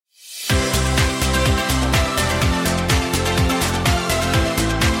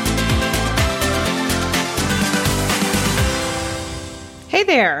Hey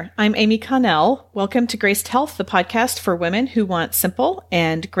there, I'm Amy Connell. Welcome to Graced Health, the podcast for women who want simple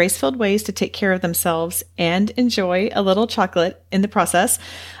and grace-filled ways to take care of themselves and enjoy a little chocolate in the process.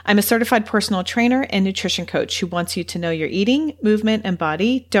 I'm a certified personal trainer and nutrition coach who wants you to know your eating, movement, and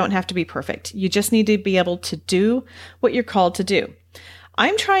body don't have to be perfect. You just need to be able to do what you're called to do.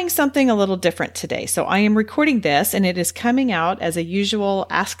 I'm trying something a little different today. So I am recording this and it is coming out as a usual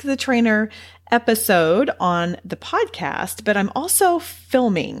Ask the Trainer episode on the podcast, but I'm also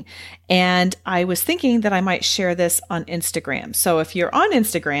filming and I was thinking that I might share this on Instagram. So if you're on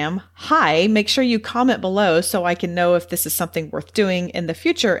Instagram, hi, make sure you comment below so I can know if this is something worth doing in the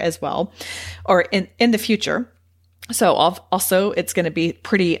future as well, or in the future. So also it's going to be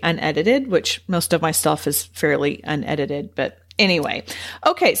pretty unedited, which most of my stuff is fairly unedited, but anyway,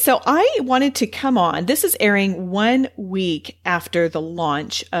 okay, so I wanted to come on. This is airing 1 week after the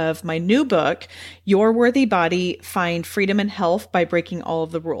launch of my new book, Your Worthy Body, Find Freedom and Health by Breaking All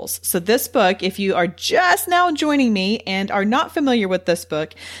of the Rules. So this book, if you are just now joining me and are not familiar with this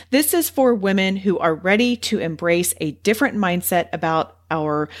book, this is for women who are ready to embrace a different mindset about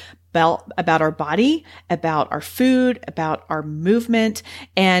our body, about our food, about our movement,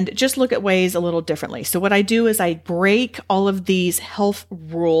 and just look at ways a little differently. So what I do is I break all of these health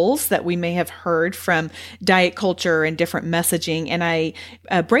rules that we may have heard from diet culture and different messaging, and I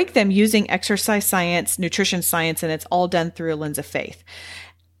break them using exercise science, nutrition science, and it's all done through a lens of faith.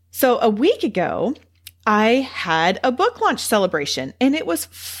 So a week ago, I had a book launch celebration and it was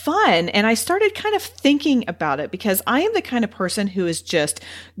fun. And I started kind of thinking about it because I am the kind of person who is just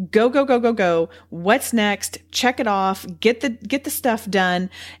go, go, go, go, go. What's next? Check it off, get the stuff done.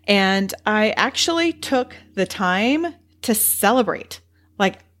 And I actually took the time to celebrate.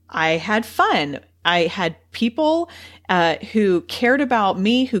 Like I had fun. I had people who cared about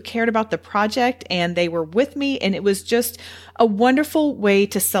me, who cared about the project, and they were with me. And it was just a wonderful way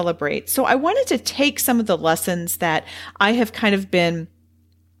to celebrate. So I wanted to take some of the lessons that I have kind of been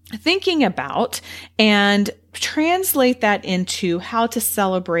thinking about and translate that into how to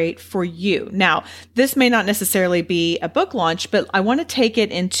celebrate for you. Now, this may not necessarily be a book launch, but I want to take it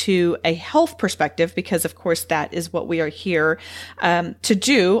into a health perspective because, of course, that is what we are here to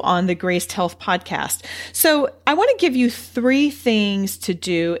do on the Graced Health podcast. So I want to give you 3 things to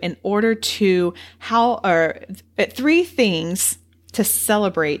do in order to three things to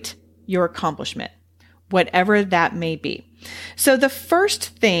celebrate your accomplishment, whatever that may be. So the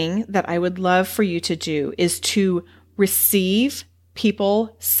first thing that I would love for you to do is to receive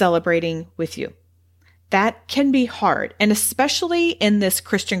people celebrating with you. That can be hard. And especially in this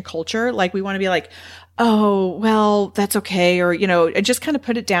Christian culture, like we want to be like, oh, well, that's okay. Or, just kind of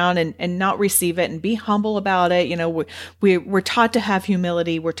put it down and not receive it and be humble about it. We're taught to have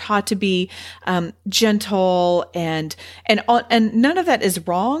humility. We're taught to be gentle and none of that is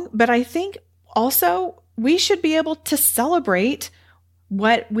wrong. But I think also we should be able to celebrate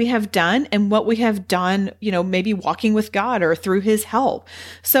what we have done and what we have done, maybe walking with God or through his help.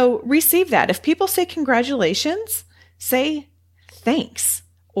 So receive that. If people say congratulations, say thanks.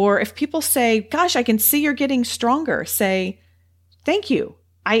 Or if people say, gosh, I can see you're getting stronger, say, thank you,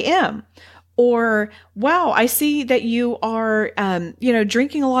 I am. Or, wow, I see that you are,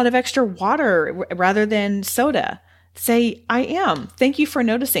 drinking a lot of extra water rather than soda. Say, I am. Thank you for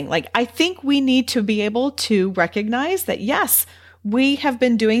noticing. Like, I think we need to be able to recognize that, yes, we have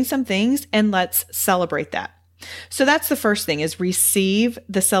been doing some things and let's celebrate that. So that's the first thing, is receive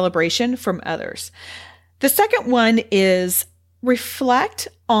the celebration from others. The second one is reflect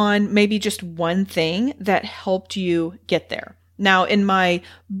on maybe just one thing that helped you get there. Now, in my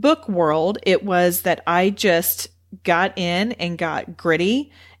book world, it was that I just got in and got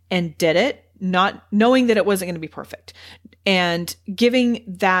gritty and did it, not knowing that it wasn't going to be perfect, and giving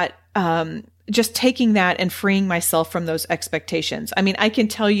that, just taking that and freeing myself from those expectations. I mean, I can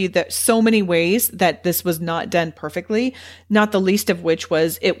tell you that so many ways that this was not done perfectly, not the least of which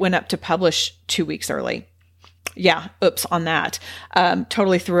was it went up to publish 2 weeks early. Yeah, oops on that.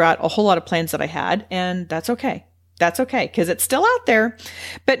 Totally threw out a whole lot of plans that I had, and that's okay. That's okay, because it's still out there.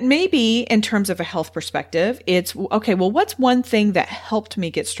 But maybe in terms of a health perspective, it's okay, well, what's one thing that helped me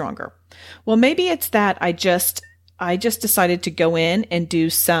get stronger? Well, maybe it's that I just decided to go in and do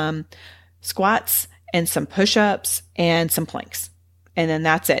some squats and some push-ups and some planks. And then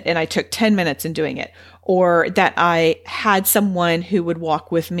that's it. And I took 10 minutes in doing it. Or that I had someone who would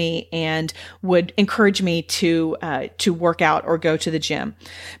walk with me and would encourage me to work out or go to the gym.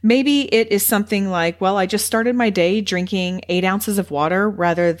 Maybe it is something like, well, I just started my day drinking 8 ounces of water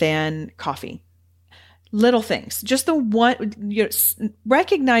rather than coffee. Little things, just the one,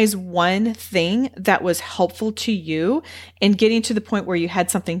 recognize one thing that was helpful to you in getting to the point where you had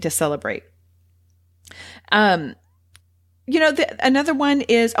something to celebrate. Another one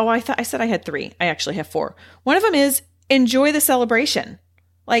is, I said I had 3. I actually have 4. One of them is enjoy the celebration.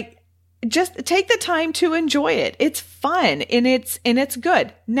 Like, just take the time to enjoy it. It's fun and it's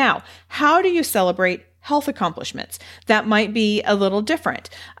good. Now, how do you celebrate health accomplishments? That might be a little different.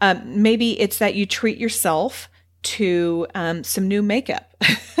 Maybe it's that you treat yourself to some new makeup.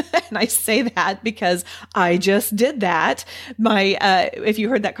 And I say that because I just did that. If you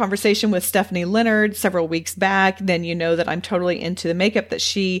heard that conversation with Stephanie Leonard several weeks back, then you know that I'm totally into the makeup that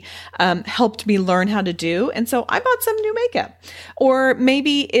she helped me learn how to do. And so I bought some new makeup. Or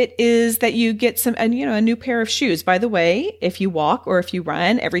maybe it is that you get a new pair of shoes. By the way, if you walk or if you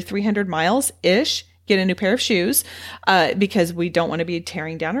run every 300 miles-ish, get a new pair of shoes because we don't want to be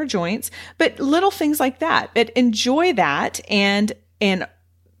tearing down our joints. But little things like that. But enjoy that and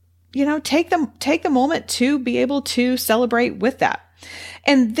take the moment to be able to celebrate with that.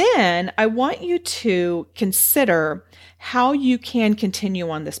 And then I want you to consider how you can continue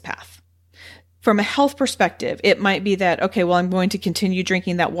on this path. From a health perspective, it might be that, okay, well, I'm going to continue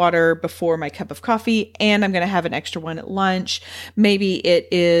drinking that water before my cup of coffee, and I'm going to have an extra one at lunch. Maybe it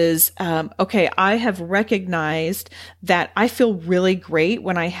is, okay, I have recognized that I feel really great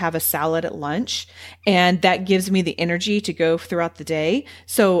when I have a salad at lunch, and that gives me the energy to go throughout the day.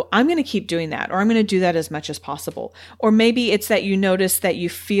 So I'm going to keep doing that, or I'm going to do that as much as possible. Or maybe it's that you notice that you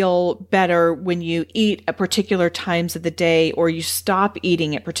feel better when you eat at particular times of the day, or you stop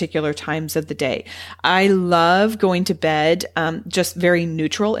eating at particular times of the day. I love going to bed just very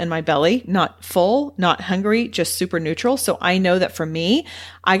neutral in my belly, not full, not hungry, just super neutral. So I know that for me,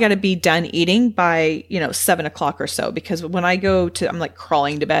 I got to be done eating by 7 o'clock or so, because when I I'm like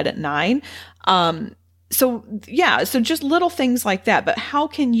crawling to bed at 9. So just little things like that. But how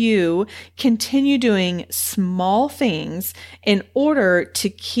can you continue doing small things in order to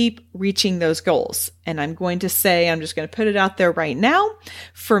keep reaching those goals? And I'm just going to put it out there right now.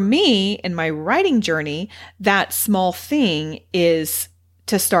 For me, in my writing journey, that small thing is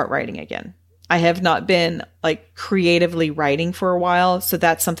to start writing again. I have not been like creatively writing for a while. So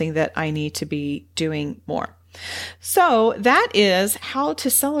that's something that I need to be doing more. So that is how to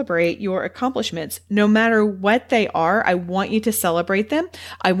celebrate your accomplishments. No matter what they are, I want you to celebrate them.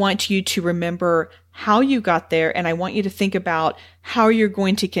 I want you to remember how you got there, and I want you to think about how you're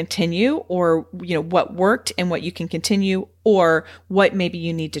going to continue, or what worked and what you can continue, or what maybe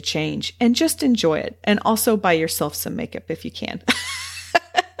you need to change, and just enjoy it. And also buy yourself some makeup if you can.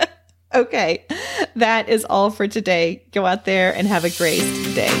 Okay, that is all for today. Go out there and have a great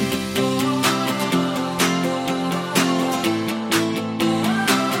day.